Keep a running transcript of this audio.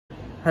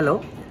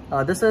Hello,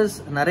 this is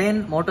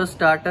Naren motor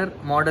starter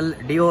model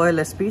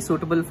DOL-SP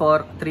suitable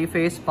for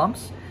 3-phase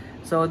pumps.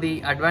 So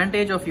the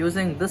advantage of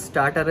using this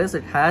starter is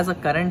it has a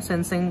current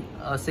sensing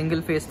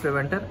single phase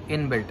preventer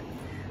inbuilt.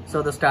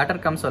 So the starter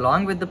comes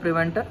along with the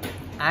preventer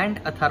and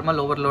a thermal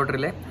overload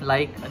relay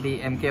like the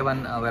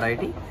MK1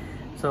 variety.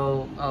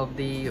 So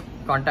the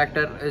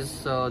contactor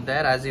is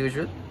there as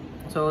usual.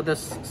 So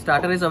this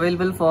starter is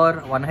available for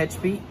 1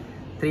 HP,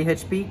 3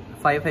 HP,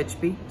 5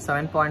 HP,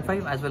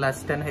 7.5 as well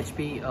as 10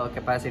 HP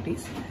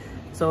capacities.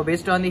 So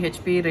based on the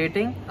HP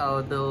rating,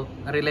 the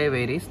relay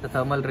varies, the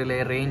thermal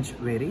relay range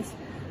varies.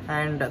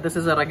 And this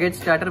is a rugged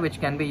starter which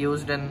can be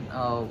used in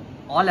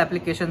all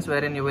applications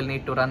wherein you will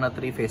need to run a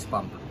 3-phase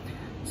pump.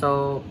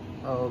 So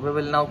we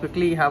will now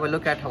quickly have a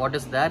look at what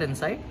is there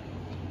inside.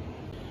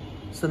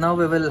 So now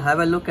we will have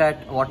a look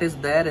at what is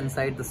there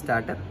inside the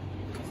starter.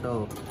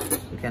 So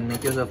you can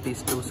make use of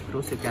these 2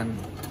 screws, you can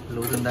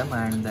loosen them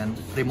and then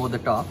remove the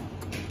top.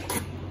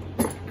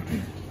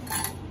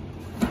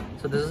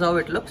 So this is how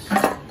it looks.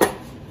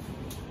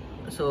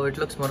 So it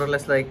looks more or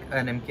less like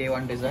an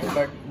MK1 design,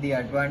 but the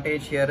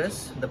advantage here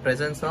is the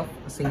presence of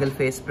a single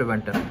phase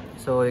preventer.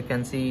 So you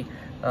can see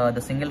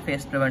the single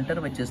phase preventer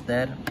which is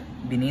there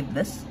beneath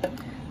this,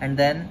 and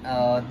then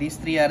these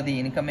 3 are the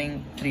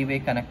incoming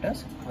 3-way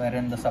connectors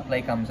wherein the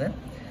supply comes in,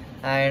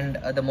 and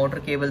the motor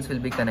cables will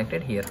be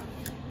connected here.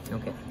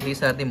 Okay,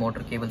 these are the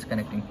motor cables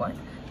connecting point.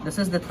 This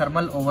is the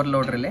thermal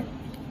overload relay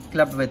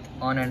clubbed with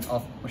on and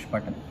off push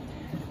button,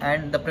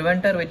 and the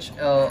preventer which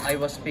I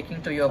was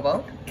speaking to you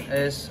about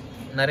is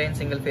Naren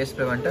single phase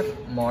preventer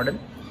model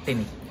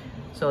Tiny.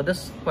 So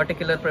this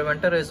particular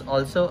preventer is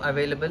also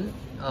available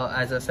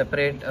as a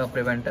separate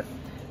preventer.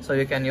 So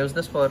you can use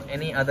this for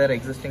any other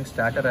existing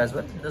starter as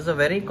well. This is a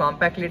very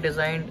compactly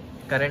designed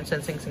current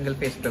sensing single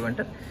phase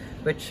preventer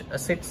which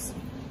sits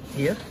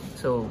here.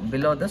 So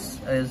below this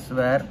is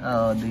where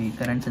the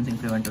current sensing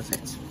preventer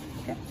sits.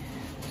 Okay.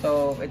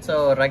 So it's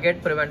a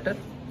rugged preventer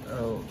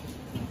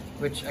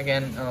which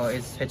again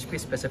is HP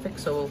specific.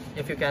 So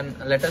if you can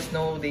let us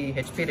know the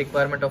HP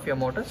requirement of your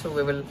motor, so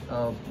we will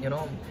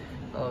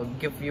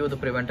give you the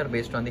preventer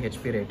based on the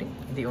HP rating.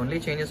 The only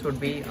changes would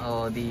be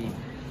the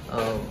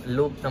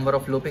number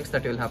of loopings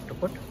that you will have to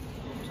put.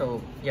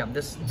 So yeah,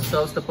 this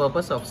serves the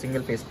purpose of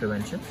single phase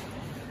prevention.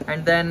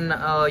 And then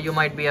you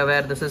might be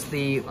aware this is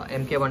the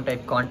MK1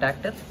 type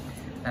contactor,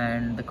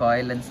 and the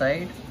coil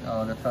inside,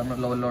 the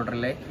thermal overload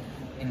relay,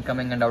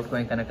 incoming and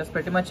outgoing connectors.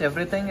 Pretty much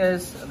everything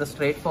is the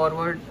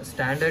straightforward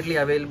standardly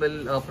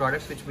available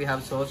products which we have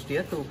sourced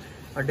here to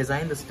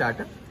design the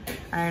starter,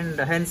 and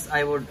hence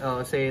I would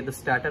say the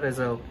starter is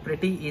a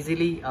pretty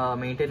easily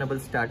maintainable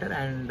starter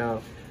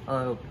and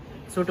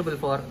suitable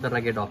for the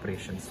rugged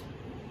operations.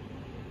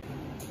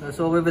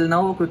 So we will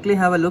now quickly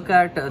have a look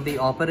at the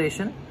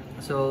operation.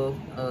 So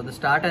the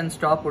start and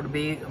stop would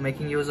be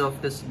making use of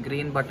this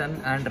green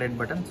button and red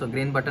button. So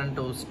green button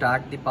to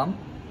start the pump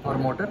or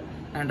motor,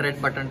 and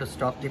red button to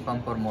stop the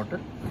pump or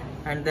motor.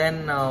 And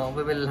then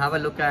we will have a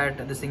look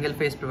at the single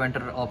phase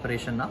preventer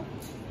operation now.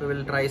 We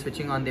will try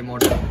switching on the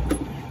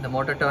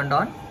motor turned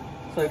on.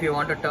 So if you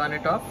want to turn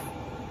it off,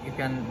 you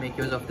can make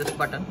use of this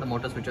button, the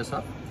motor switches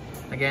off.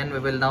 Again, we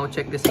will now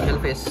check the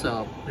single phase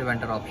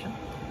preventer option.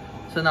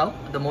 So now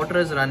the motor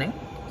is running.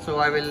 So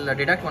I will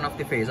deduct one of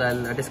the phase.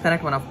 I'll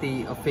disconnect one of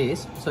the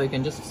phase. So you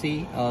can just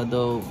see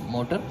the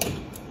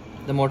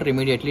motor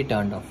immediately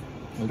turned off.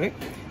 Alright.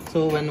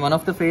 So when one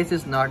of the phase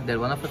is not there,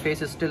 one of the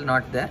phase is still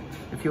not there.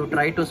 If you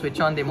try to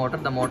switch on the motor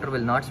will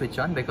not switch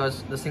on,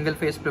 because the single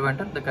phase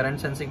preventer, the current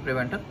sensing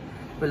preventer,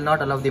 will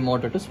not allow the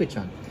motor to switch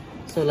on.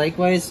 So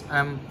likewise,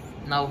 I'm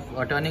now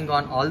turning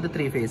on all the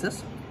 3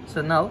 phases.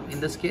 So now in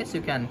this case,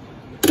 you can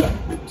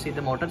see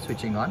the motor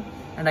switching on.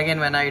 And again,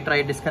 when I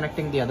try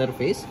disconnecting the other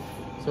phase,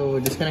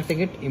 so disconnecting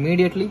it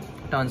immediately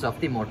turns off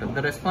the motor.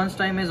 The response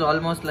time is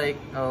almost like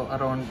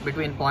around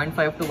between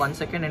 0.5 to 1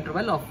 second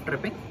interval of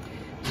tripping.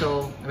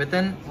 So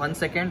within 1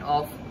 second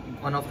of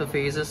one of the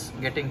phases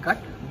getting cut,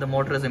 the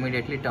motor is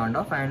immediately turned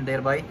off, and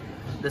thereby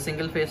the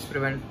single phase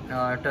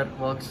preventer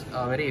works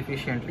very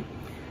efficiently.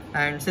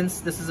 And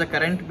since this is a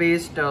current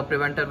based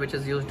preventer which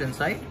is used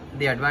inside,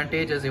 the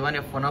advantage is even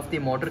if one of the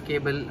motor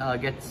cable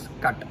gets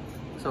cut.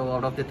 So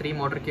out of the 3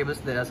 motor cables,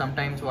 there are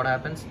sometimes what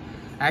happens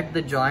at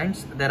the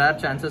joints, there are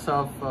chances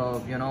of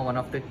one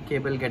of the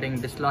cable getting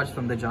dislodged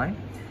from the joint.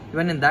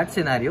 Even in that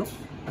scenario,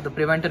 the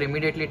preventer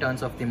immediately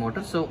turns off the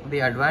motor. So the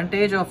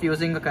advantage of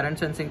using a current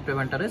sensing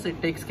preventer is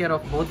it takes care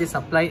of both the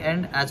supply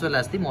end as well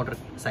as the motor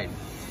side.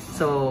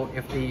 So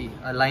if the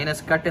line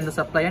is cut in the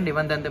supply end,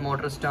 even then the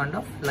motor is turned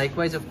off.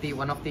 Likewise, if the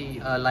one of the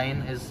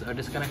line is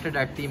disconnected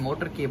at the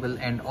motor cable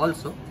end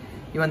also,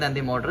 even then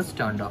the motor is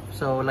turned off.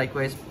 So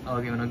likewise,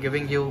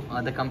 giving you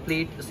the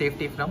complete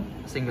safety from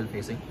single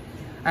phasing.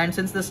 And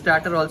since the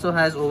starter also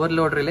has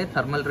overload relay,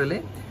 thermal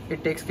relay,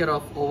 it takes care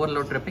of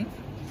overload tripping,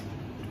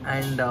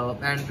 and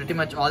pretty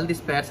much all the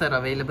spares are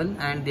available.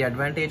 And the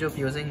advantage of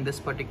using this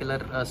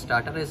particular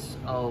starter is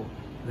a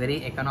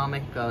very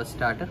economic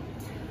starter.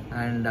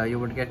 and you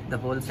would get the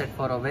whole set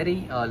for a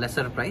very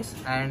lesser price,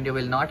 and you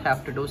will not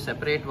have to do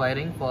separate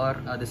wiring for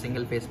the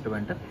single phase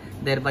preventer.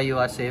 Thereby you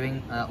are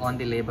saving on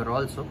the labor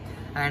also,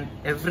 and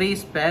every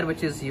spare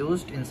which is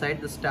used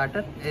inside the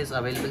starter is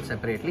available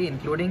separately,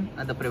 including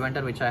the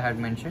preventer which I had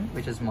mentioned,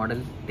 which is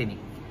model Tinny.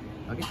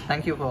 Okay,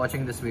 thank you for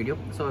watching this video.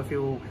 So if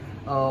you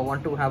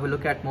want to have a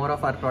look at more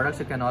of our products,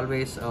 you can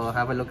always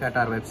have a look at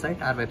our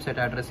website. Our website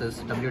address is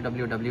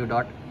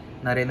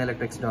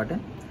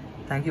www.narenelectrics.in.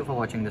 Thank you for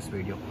watching this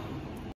video.